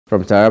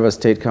From Taraba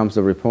State comes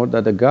the report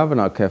that the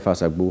Governor,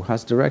 Kefas Agbu,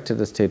 has directed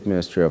the State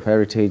Ministry of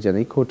Heritage and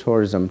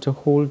Ecotourism to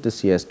hold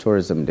this year's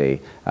Tourism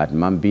Day at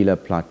Mambilla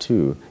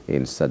Plateau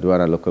in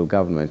Sardauna Local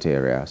Government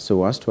Area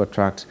so as to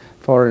attract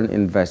foreign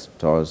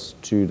investors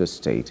to the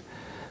state.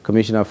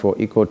 Commissioner for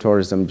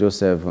Ecotourism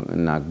Joseph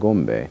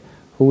Nagombe,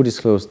 who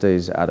disclosed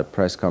this at a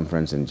press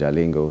conference in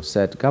Jalingo,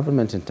 said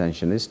government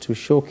intention is to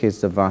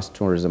showcase the vast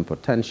tourism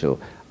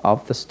potential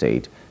of the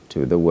state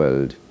to the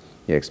world.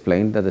 He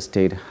explained that the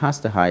state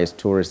has the highest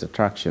tourist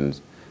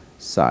attractions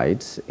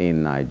sites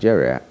in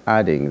Nigeria,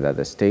 adding that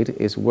the state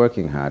is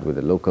working hard with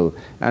the local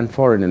and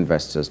foreign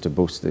investors to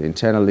boost the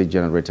internally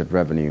generated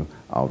revenue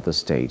of the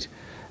state.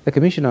 The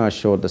commissioner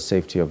assured the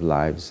safety of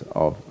lives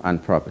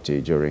and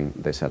property during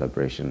the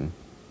celebration.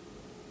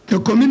 The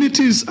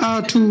communities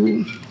are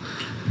to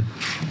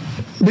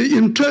be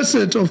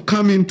interested of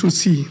coming to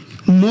see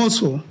more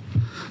so.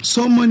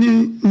 So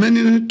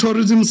many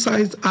tourism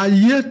sites are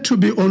yet to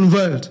be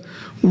unveiled,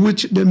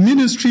 which the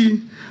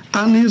ministry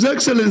and His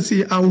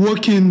Excellency are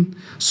working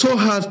so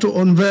hard to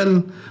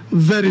unveil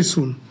very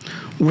soon.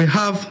 We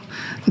have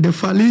the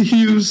Fali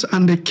Hills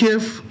and the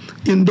Cave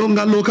in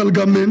Donga Local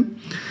Government,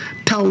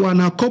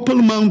 Tawana Couple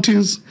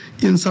Mountains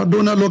in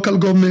Sardauna Local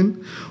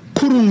Government,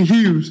 Kurung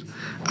Hills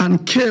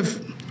and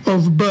Cave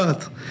of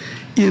Birth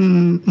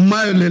in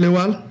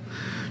Mayolelewal,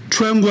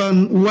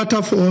 Trengwan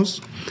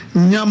Waterfalls,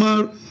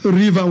 Nyama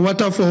River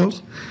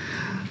Waterfalls,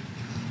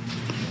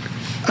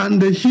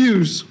 and the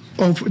hills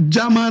of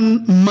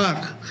German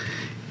Mark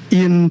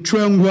in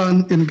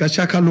Trengwan in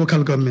Gashaka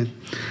Local Government.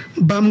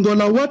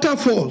 Bamgola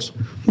Waterfalls,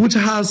 which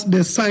has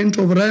the sign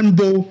of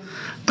rainbow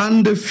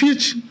and the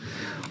fish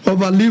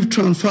of a leaf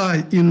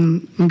transfer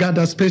in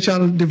Ngada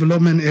Special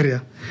Development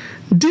Area.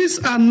 These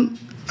and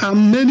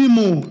many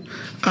more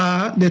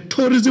are the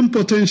tourism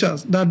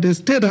potentials that the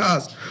state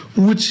has,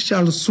 which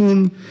shall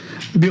soon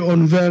be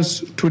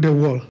unveiled to the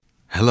world.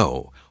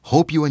 Hello,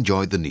 hope you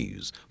enjoyed the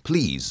news.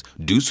 Please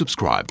do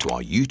subscribe to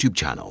our YouTube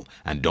channel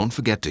and don't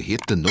forget to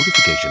hit the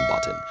notification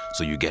button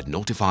so you get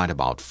notified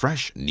about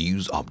fresh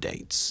news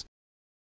updates.